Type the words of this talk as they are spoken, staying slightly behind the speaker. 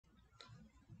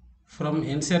From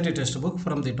Ncert textbook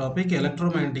from the topic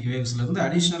electromagnetic waves ல இருந்து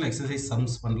additional exercise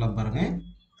sums பண்ணலாம் பாருங்க.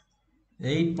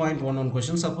 8.11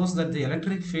 question. Suppose that the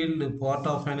electric field part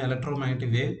of an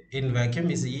electromagnetic wave in vacuum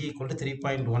is E equal to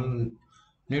 3.1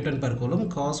 Newton per coulomb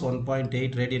cos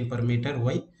 1.8 radian per meter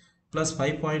Y plus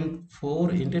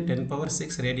 5.4 into 10 power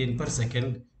 6 radian per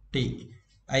second T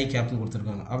I capனு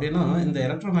கொடுத்திருக்காங்க. அப்படின்னா இந்த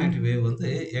electromagnetic wave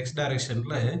வந்து x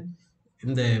directionல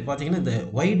இந்த பார்த்தீங்கன்னா இந்த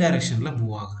y directionல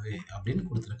move ஆகுது அப்படின்னு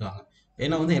கொடுத்துருக்காங்க.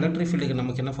 ஏன்னா வந்து எலக்ட்ரிக் ஃபீல்டுக்கு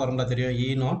நமக்கு என்ன ஃபார்முலா தெரியும்? E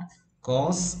நாட்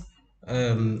காஸ்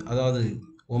அதாவது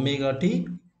omega t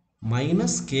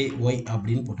minus K Y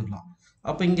அப்படின்னு போட்டுக்கலாம்.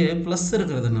 அப்போ இங்கே ப்ளஸ்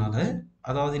இருக்கிறதுனால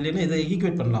அதாவது இல்லைன்னா இதை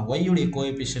ஈக்குவேட் பண்ணலாம். ஒய்யுடைய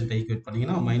கோஎஃபிஷியன்ட்டை ஈக்குவேட்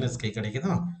பண்ணிங்கன்னா மைனஸ் கே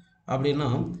கிடைக்குதா? அப்படின்னா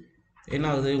என்ன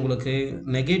ஆகுது? உங்களுக்கு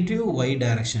நெகட்டிவ் ஒய்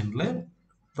டைரக்ஷனில்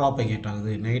ப்ராப்பகேட்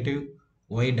ஆகுது, நெகட்டிவ்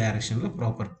ஒய் டைரக்ஷனில்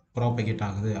ப்ராப்பகேட்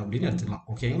ஆகுது அப்படின்னு எடுத்துக்கலாம்.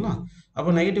 ஓகேங்களா? அப்போ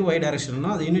நெகட்டிவ் ஒய் டைரக்ஷன்னா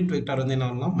அது யூனிட் வெக்டார் வந்து என்ன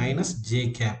ஆகலாம்? மைனஸ் ஜே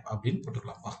கேப் அப்படின்னு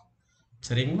போட்டுக்கலாம்ப்பா.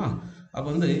 சரிங்களா? அப்போ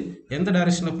வந்து எந்த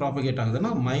டைரக்ஷனில் ப்ராப்பகேட்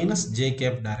ஆகுதுன்னா மைனஸ் ஜே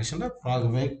கேப் டைரக்ஷனில்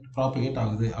ப்ராப்பகேட்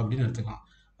ஆகுது அப்படின்னு எடுத்துக்கலாம்.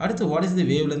 அடுத்து what is the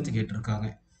wave length கேட்டிருக்காங்க.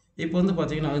 இப்போ வந்து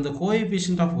பார்த்தீங்கன்னா இந்த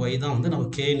கோஎஃபிஷியன்ட் ஆஃப் ஒய் தான் வந்து நம்ம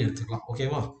கேன்னு எடுத்துக்கலாம்.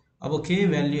 ஓகேவா? அப்போ கே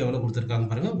வேல்யூ எவ்வளோ கொடுத்துருக்காங்க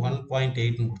பாருங்கள்,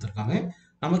 1.8ன்னு கொடுத்துருக்காங்க.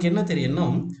 நமக்கு என்ன தெரியும்னா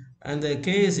இந்த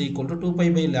K is equal to 2π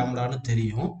by லேம்டான்னு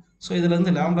தெரியும். ஸோ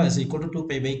இதுலேருந்து lambda is equal to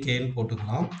 2π by கேன்னு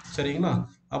போட்டுக்கலாம். சரிங்களா?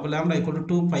 அப்போ lambda equal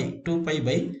to 2π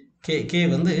by K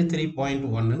வந்து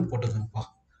 3.1ன்னு போட்டுக்கோங்கப்பா.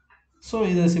 ஸோ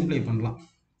இதை சிம்ப்ளை பண்ணலாம்.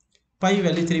 பை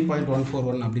வேல்யூ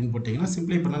 3.141 அப்படின்னு போட்டிங்கன்னா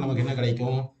சிம்ப்ளை பண்ணால் நமக்கு என்ன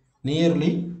கிடைக்கும்?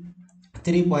 நியர்லி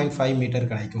 3.5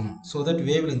 மீட்டர் கிடைக்கும். ஸோ தட்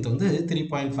வேவ் லென்த் வந்து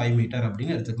 3.5 மீட்டர்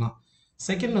அப்படின்னு எடுத்துக்கலாம்.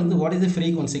 செகண்ட் வந்து வாட் இஸ் தி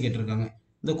ஃப்ரீக்வன்சி கேட்டிருக்காங்க.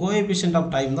 இந்த கோஎஃபிஷியன்ட் ஆஃப்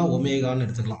டைம் தான் ஒமேகான்னு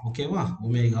எடுத்துக்கலாம். ஓகேவா?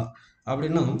 ஒமேகா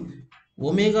அப்படின்னா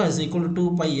ஒமேகா இஸ் ஈக்குவல் டு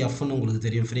 2πfன்னு உங்களுக்கு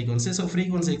தெரியும் frequency. So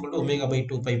frequency equal to omega by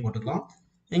 2π போட்டுக்கலாம்.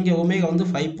 இங்கே ஒமேகா வந்து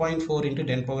 5.4 into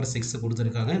 10 power 6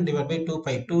 கொடுத்துருக்காங்க. டிவைட் பை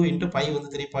 2π 2 into π வந்து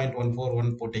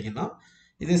 3.141 போட்டிங்கன்னா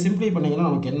இதை சிம்பிளை பண்ணிங்கன்னா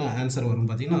நமக்கு என்ன ஆன்சர் வரும்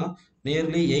பார்த்தீங்கன்னா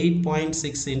நியர்லி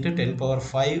 8.6 into 10 power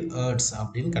 5 ஹெர்ட்ஸ்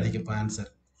அப்படின்னு கிடைக்கும் ஆன்சர்.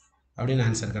 அப்படின்னு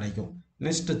ஆன்சர் கிடைக்கும்.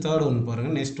 நெக்ஸ்ட் தேர்ட் ஒன்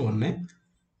பாருங்கள். Next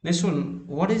one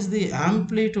what is the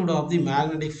amplitude of the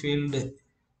magnetic field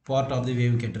part of the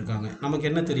wave கேட்டிருக்காங்க. நமக்கு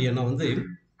என்ன தெரியும்னா வந்து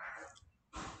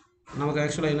நமக்கு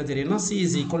ஆக்சுவலாக என்ன தெரியும்னா C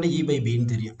is equal to E by பின்னு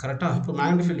தெரியும். கரெக்டாக? இப்போ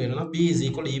மேக்னெட்டிக் ஃபீல்டு என்னன்னா B is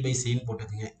equal to E by சின்னு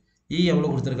போட்டுக்குங்க. இ எவ்வளோ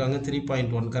கொடுத்துருக்காங்க?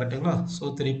 3.1. கரெக்டுங்களா? ஸோ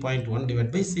 3.1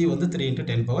 டிவைட் பை சி வந்து 3 into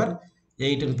 10 power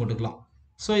 8ன்னு போட்டுக்கலாம்.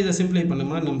 ஸோ இதை சிம்பிளை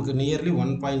பண்ணோம்னா நமக்கு nearly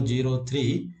 1.03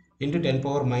 into 10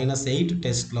 power minus 8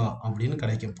 Tesla அப்படின்னு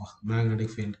கிடைக்கும்ப்பா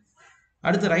மேக்னெட்டிக் ஃபீல்டு.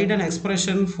 அடுத்து right and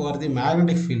expression for the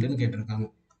magnetic ஃபீல்டுன்னு கேட்டிருக்காங்க.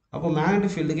 அப்போ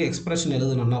மேக்னெட்டிக் ஃபீல்டுக்கு எக்ஸ்பிரஷன்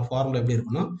எழுதணும்னா ஃபார்முலா எப்படி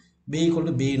இருக்குன்னா B equal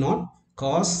to be naught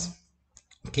cos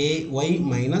K Y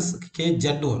minus K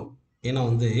jet வரும். ஏன்னா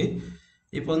வந்து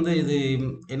இப்போ வந்து இது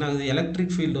என்ன ஆகுது?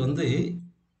 எலக்ட்ரிக் ஃபீல்டு வந்து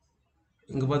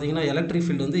இங்கே பார்த்தீங்கன்னா எலக்ட்ரிக்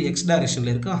ஃபீல்டு வந்து எக்ஸ்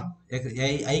டைரக்ஷனில் இருக்கா,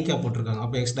 ஐ கேப் போட்டிருக்காங்க.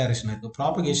 அப்போ எக்ஸ் டைரக்ஷனில் இருக்குது.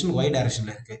 ப்ராபகேஷன் ஒய்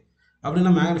டைரக்ஷனில் இருக்குது.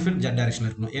 அப்படின்னா மேக்னெட்டிக் ஃபீல்டு ஜெட் டைரக்ஷனில்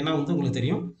இருக்கணும். ஏன்னா வந்து உங்களுக்கு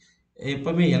தெரியும்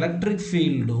எப்போவுமே எலக்ட்ரிக்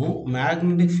ஃபீல்டும்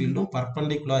மேக்னெட்டிக் ஃபீல்டும்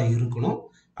பர்பண்டிகுலராக இருக்கணும்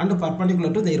and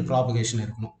perpendicular to their propagation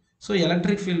இருக்கணும். ஸோ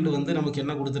எலக்ட்ரிக் ஃபீல்டு வந்து நமக்கு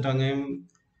என்ன கொடுத்துட்டாங்க?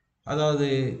 அதாவது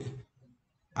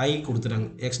ஐ கொடுத்துட்டாங்க,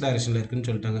 எக்ஸ் டைரக்ஷனில் இருக்குன்னு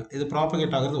சொல்லிட்டாங்க. இது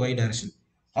ப்ராபகேட் ஆகிறது ஒய் டைரக்ஷன்.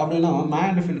 அப்படின்னா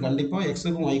மேக்னெட்டிக் ஃபீல்டு கண்டிப்பாக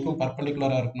எக்ஸுக்கும் ஒய்க்கும்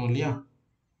பர்பண்டிகுலராக இருக்கணும் இல்லையா?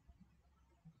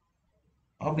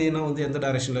 அப்படின்னா வந்து எந்த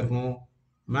டைரக்ஷனில் இருக்கணும்?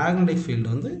 மேக்னெட்டிக்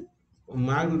ஃபீல்டு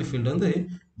வந்து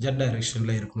ஜெட்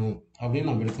டைரக்ஷனில் இருக்கணும் அப்படின்னு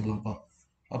நம்ம எடுத்துக்கலாம்ப்பா.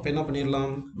 அப்போ என்ன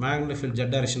பண்ணிடலாம்? மேக்னெட்டிக் ஃபீல்டு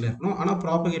ஜெட் டைரக்ஷனில் இருக்கணும், ஆனால்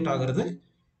ப்ராபகேட் ஆகிறது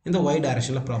இந்த ஒய்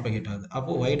டைரக்ஷனில் ப்ராபகேட் ஆகுது.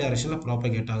 அப்போது ஒய் டைரக்ஷனில்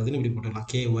ப்ராபகேட் ஆகுதுன்னு இப்படி போட்டுக்கலாம்,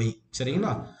 கே ஒய்.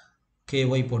 சரிங்களா? கே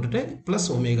ஒய் போட்டுட்டு ப்ளஸ்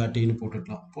ஒமேகா டின்னு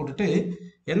போட்டுக்கலாம். போட்டுட்டு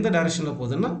எந்த டைரக்ஷனில்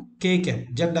போகுதுன்னா கே கேப்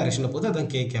ஜெட் டைரக்ஷனில் போகுது, அதான்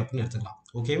கே கேப்னு எடுத்துக்கலாம்.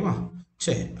 ஓகேவா?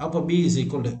 சரி, அப்போ B is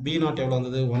equal to be not எவ்வளோ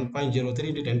வந்தது? 1.03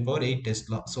 into 10 power 8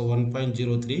 Tesla. So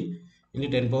 1.03 into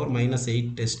 10 power minus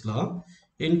 8 Tesla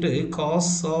into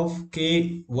cos of K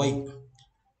Y.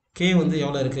 K வந்து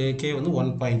எவ்வளோ இருக்குது? கே வந்து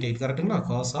 1.8. கரெக்டுங்களா?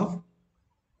 Cos of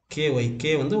K Y.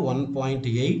 K வந்து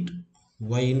 1.8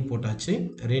 ஒய்ன்னு போட்டாச்சு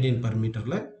ரேடியன் பர்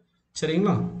மீட்டரில்.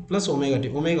 சரிங்களா? Plus omega t.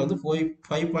 ஒமேகா வந்து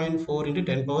 5.4 into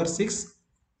 10 power 6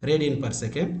 radian per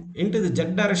second into இது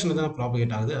ஜெட் டைரக்ஷனில் தான்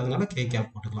ப்ராபகேட் ஆகுது, அதனால கே கேப்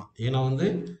போட்டுக்கலாம். ஏன்னா வந்து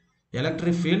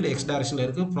எலக்ட்ரிக் ஃபீல்டு எக்ஸ் டைரக்ஷனில்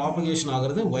இருக்குது, ப்ராபகேஷன்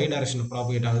ஆகிறது ஒய் டைரக்ஷனில்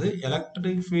ப்ராபகேட் ஆகுது.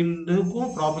 எலக்ட்ரிக்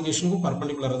ஃபீல்டுக்கும் ப்ராபகேஷனுக்கும்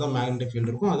பர்பண்டிகுலராக தான் மேக்னெட்டிக்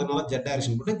ஃபீல்டு இருக்கும், அதனால ஜெட்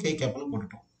டைரக்ஷன் போட்டு கே கேப்னு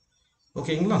போட்டுட்டோம்.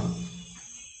 ஓகேங்களா?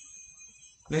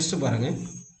 நெக்ஸ்ட் பாருங்கள்.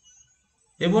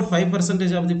 About 5%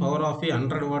 of the power of a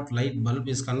 100 watt light bulb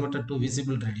is converted to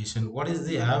visible radiation. What is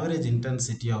the average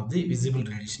intensity of the visible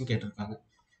radiation கேட்டிருக்காங்க.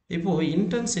 இப்போ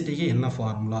இன்டென்சிட்டிக்கு என்ன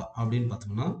ஃபார்முலா அப்படின்னு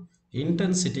பார்த்தோம்னா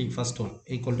intensity first one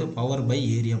equal to power by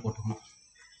area போட்டுக்கணும்.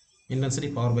 Intensity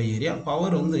power by area.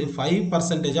 Power வந்து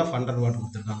 5% of 100 what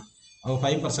கொடுத்துருக்காங்க. அப்போ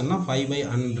 5%னா 5 by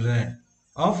 100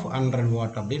 of 100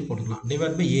 what அப்படின்னு போட்டுக்கலாம்.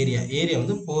 Divide by area. ஏரியா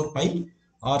வந்து 4 பை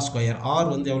ஆர் ஸ்கொயர். ஆர்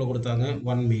வந்து எவ்வளோ கொடுத்தாங்க?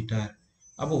 1 மீட்டர்.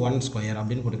 அப்போ 1 ஸ்கொயர்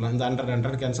அப்படின்னு போட்டுக்கலாம். இந்த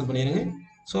 100 கேன்சல் பண்ணிடுங்க.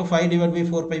 ஸோ 5 டிவைட் பை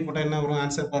 4 பை போட்டால் என்ன வரும்?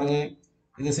 ஆன்சர் பாருங்கள்.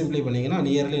 இதை சிம்பிளி பண்ணிங்கன்னா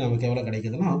நியர்லி நமக்கு எவ்வளோ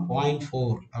கிடைக்குதுன்னா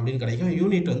 0.4 அப்படின்னு கிடைக்கும்.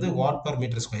 யூனிட் வந்து what per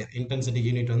metre square. Intensity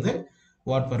unit வந்து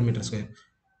what per metre square.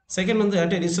 Second வந்து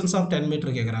அட் டிஸ்டன்ஸ் ஆஃப் 10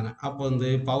 மீட்டர் கேட்குறாங்க. அப்போ வந்து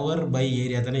பவர் பை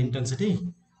ஏரியா தானே இன்டென்சிட்டி.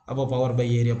 அப்போ பவர் பை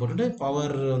ஏரியா போட்டுட்டு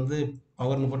பவர் வந்து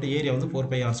பவர்னு போட்டு ஏரியா வந்து 4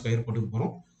 பை ஆர் ஸ்கொயர் போட்டுக்க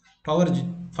போகிறோம். பவர்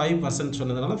 5%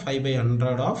 சொன்னதுனால 5 பை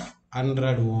 100 ஆஃப்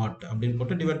 100 வாட் அப்படின்னு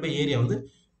போட்டு டிவைட் பை ஏரியா வந்து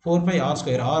 4 பை ஆர்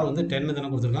ஸ்கொயர். ஆர் வந்து 10 தானே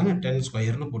கொடுத்துருக்காங்க, 10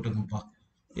 ஸ்கொயர்னு போட்டுக்கோப்பா.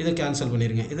 இதை கேன்சல்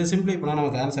பண்ணிடுங்க. இதை சிம்பிளி பண்ணால்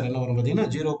நமக்கு ஆன்சர் என்ன வரும் பார்த்தீங்கன்னா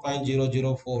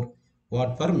 0.004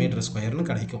 வாட் பர் மீட்டர் ஸ்கொயர்னு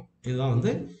கிடைக்கும். இதுதான்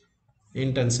வந்து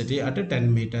இன்டென்சிட்டி அட் 10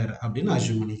 மீட்டர் அப்படின்னு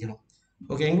அஸ்யூம் பண்ணிக்கிறோம்.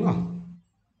 ஓகேங்களா?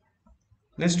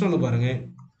 நெக்ஸ்ட் ஒன்று பாருங்கள்.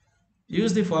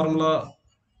 யூஸ் தி ஃபார்முலா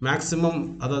மேக்ஸிமம்,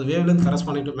 அதாவது wave length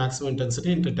corresponding to maximum intensity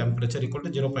into temperature equal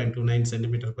to 0.29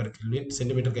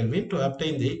 centimetre kelvin to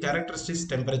obtained the characteristics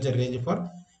temperature range for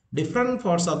different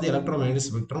parts of the electromagnetic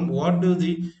spectrum. What to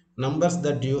the numbers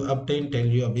that you obtained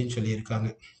tell you அப்படின்னு சொல்லியிருக்காங்க.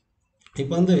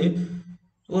 இப்போ வந்து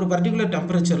ஒரு particular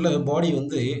டெம்பரேச்சரில் பாடி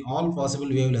வந்து all possible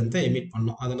wave லென்த்தை emit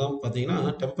பண்ணும். அதெல்லாம் பார்த்தீங்கன்னா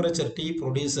temperature T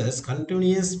produces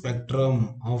continuous spectrum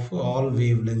of all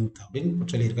wave length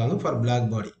அப்படின்னு சொல்லியிருக்காங்க for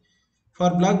black body. For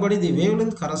black body, the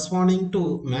wavelength corresponding to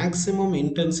maximum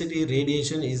intensity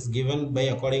radiation is given by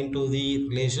according to the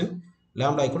relation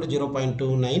lambda equal to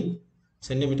 0.29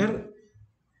 centimeter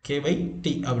K by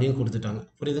T அப்படின்னு கொடுத்துட்டாங்க.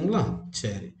 புரியுதுங்களா?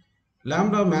 சரி,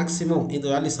 lambda maximum இந்த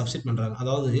value substitute பண்ணுறாங்க.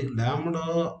 அதாவது lambda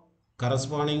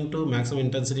corresponding to maximum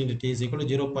intensity into T is equal to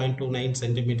 0.29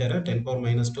 centimeter 10 power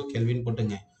minus 2 Kelvin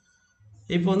போட்டுங்க.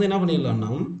 இப்போ வந்து என்ன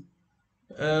பண்ணிடலாம்னா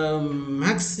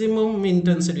maximum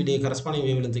intensity day corresponding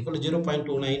wavelength equal to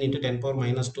 0.29 into 10 power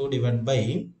minus 2 divided by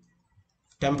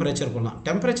temperature போடலாம்.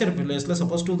 Temperature பிளேஸில்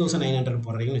suppose 2900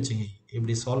 போடுறீங்கன்னு வச்சுங்க.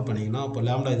 இப்படி சால்வ் பண்ணிங்கன்னா அப்போ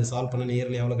லேம்டா இது சால்வ் பண்ண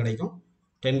நியர்லி எவ்வளோ கிடைக்கும்?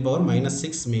 10 பவர் மைனஸ்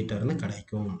 6 மீட்டர்னு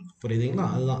கிடைக்கும். புரியுதுங்களா?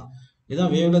 அதுதான்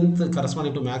இதுதான் wave length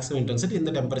corresponding to maximum intensity.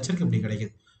 இந்த டெம்பரேச்சருக்கு இப்படி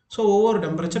கிடைக்குது. ஸோ ஒவ்வொரு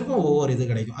டெம்பரேச்சருக்கும் ஒவ்வொரு இது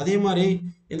கிடைக்கும். அதே மாதிரி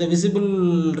இந்த விசிபிள்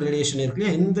ரேடியேஷன் இருக்கு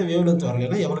இல்லையா, இந்த வேவ் லென்த்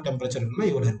வரலைன்னா எவ்வளோ டெம்பரேச்சர் இருக்குன்னா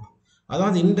இவ்வளோ இருக்கும்.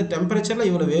 அதாவது இந்த டெம்பரேச்சரில்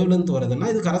இவ்வளோ வேவ் லென்த் வருதுன்னா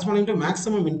இது கரஸ்பாண்டிங் டு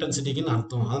மேக்ஸிமம் இன்டென்சிட்டிக்குன்னு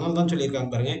அர்த்தம். அதனால தான் சொல்லியிருக்காங்க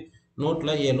பாருங்க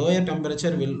நோட்டில், ஏ lower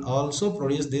temperature will also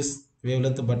produce this wave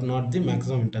length but not the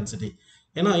maximum intensity.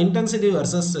 ஏன்னா இன்டென்சிட்டி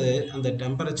வர்சஸ் அந்த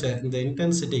டெம்பரேச்சர், இந்த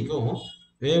இன்டென்சிட்டிக்கும்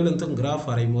வேவ் லென்த்தும் கிராஃப்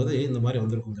வரையும் போது இந்த மாதிரி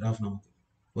வந்திருக்கும் கிராஃப் நமக்கு.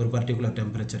 ஒரு பர்டிகுலர்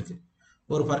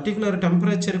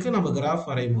டெம்பரேச்சருக்கு நம்ம கிராஃப்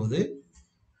வரையும் போது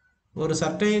ஒரு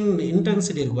சர்டைன்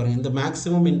இன்டென்சிட்டி இருக்கு பாருங்க. இந்த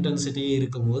மேக்ஸிமம் இன்டென்சிட்டி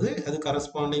இருக்கும்போது அது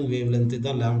கரஸ்பாண்டிங் வேவ் லென்த்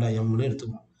தான் லாம்டா எம்னு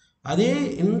எடுத்துக்கணும். அதே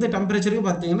இந்த டெம்பரேச்சருக்கு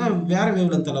பார்த்தீங்கன்னா வேற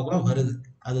வேவ் லென்த்தெல்லாம் கூட வருது.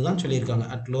 அதுதான் சொல்லியிருக்காங்க.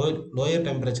 At lower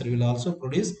temperature will also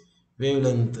produce wave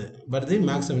length but the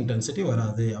maximum intensity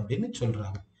வராது அப்படின்னு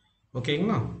சொல்கிறாங்க.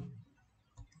 ஓகேங்களா?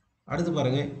 அடுத்து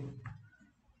பாருங்க.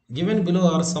 Given below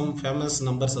are some famous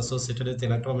numbers associated with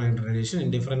electromagnetic radiation in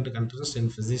different countries in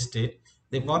physics state.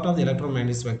 The part of the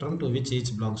electromagnetic spectrum to which each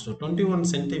belongs to 21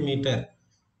 centimeter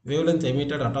wavelength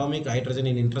emitted atomic hydrogen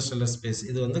in interstellar space.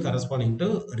 இது வந்து corresponding to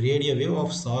radio wave of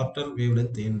shorter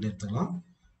wavelength என்று எடுத்துக்கலாம்.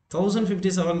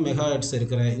 1057 megahertz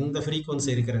இருக்கிற இந்த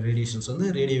frequency இருக்கிற radiations வந்து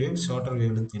radio wave shorter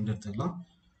wavelength என்று எடுத்துக்கலாம்.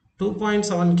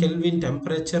 2.7 Kelvin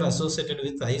temperature associated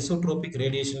with isotropic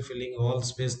radiation filling all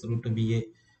space through to be a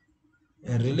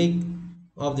relic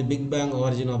of the Big Bang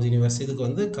origin of the universe. இதுக்கு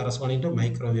வந்து corresponding to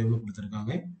microwave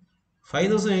கொடுத்துருக்காங்க.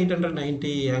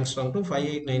 5890 angstrom to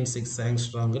 5896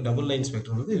 angstrom double line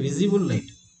spectrum வந்து visible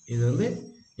light. இது வந்து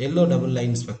yellow double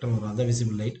line spectrum வரும், அதான்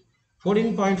visible light.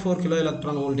 14.4 kilo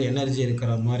electron volt energy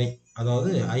இருக்கிற மாதிரி,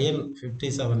 அதாவது அயன்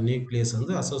 57 நியூக்ளியஸ்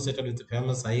வந்து associated with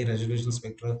famous high resolution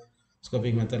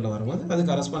spectroscopic மெத்தடில் வரும்போது அது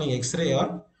corresponding x ray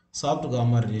R soft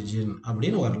gamma region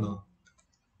அப்படின்னு வரலாம்.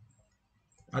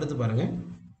 அடுத்து பாருங்க,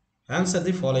 ஆன்சர்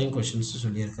தி ஃபாலோயிங் கொஸ்டின்ஸ்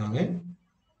சொல்லியிருக்காங்க.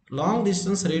 Long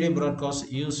distance radio broadcast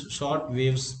use short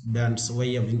waves pants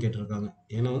Y அப்படின்னு கேட்டிருக்காங்க.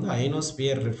 ஏன்னா வந்து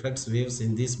ionosphere reflects waves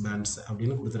in these pants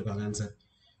அப்படின்னு கொடுத்துருக்காங்க answer.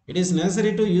 It is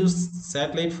necessary to use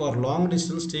satellite for long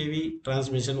distance TV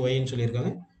transmission ஒய்ன்னு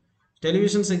சொல்லியிருக்காங்க.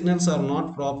 Television signals are not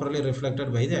properly reflected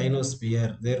by the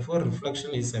ionosphere, therefore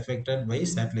reflection is affected by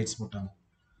satellites போட்டாங்க.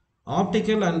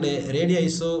 Optical and radio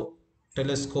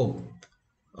telescope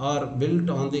are built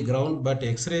on the ground but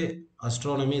X-ray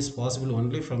astronomy is possible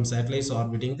only from satellites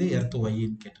orbiting the earth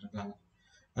ன்னு கேட்டிருக்காங்க.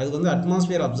 அதுக்கு வந்து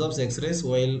atmosphere absorbs X-rays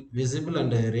while visible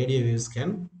and radio waves can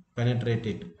penetrate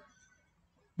it.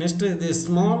 Next, the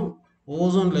small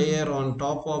ozone layer on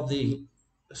top of the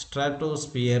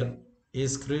stratosphere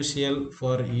is crucial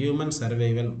for human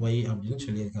survival. Why அப்படின்னு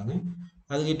சொல்லியிருக்காங்க.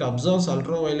 அதுக்கு it absorbs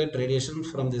ultraviolet radiation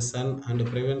from the sun and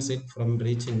prevents it from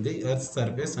reaching the earth's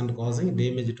surface and causing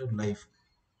damage to life.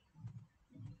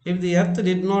 If the earth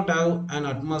did not have an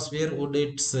atmosphere, would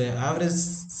its average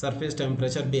surface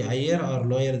temperature be higher or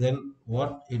lower than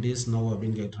what it is now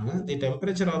அப்படின்னு கேட்டாங்க. The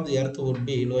temperature of the earth would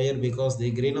be lower because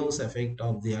the greenhouse effect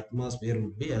of the atmosphere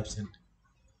would be absent.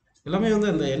 எல்லாமே வந்து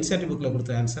அந்த NCERT புக்கில்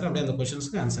கொடுத்த answer, அப்படியே அந்த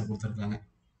கொஷின்ஸ்க்கு answer கொடுத்துருக்காங்க.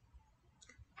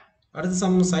 அடுத்து,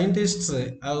 some scientists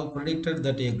have predicted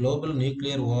that a global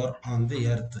nuclear war on the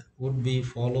earth would be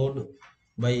followed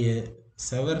by a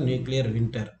severe nuclear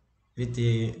winter with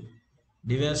a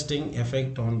devastating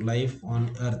effect on life on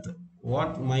earth.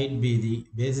 What might be the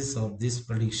basis of this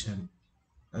prediction?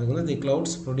 அதுக்கு வந்து, the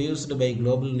clouds produced by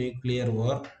global nuclear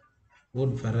war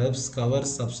would perhaps cover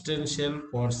substantial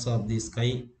parts of the sky,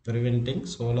 preventing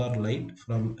solar light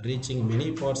from reaching many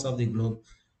parts of the globe.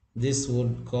 This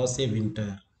would cause a winter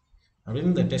அப்படின்னு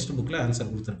இந்த text புக்கில் answer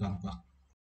கொடுத்துருக்காங்கப்பா.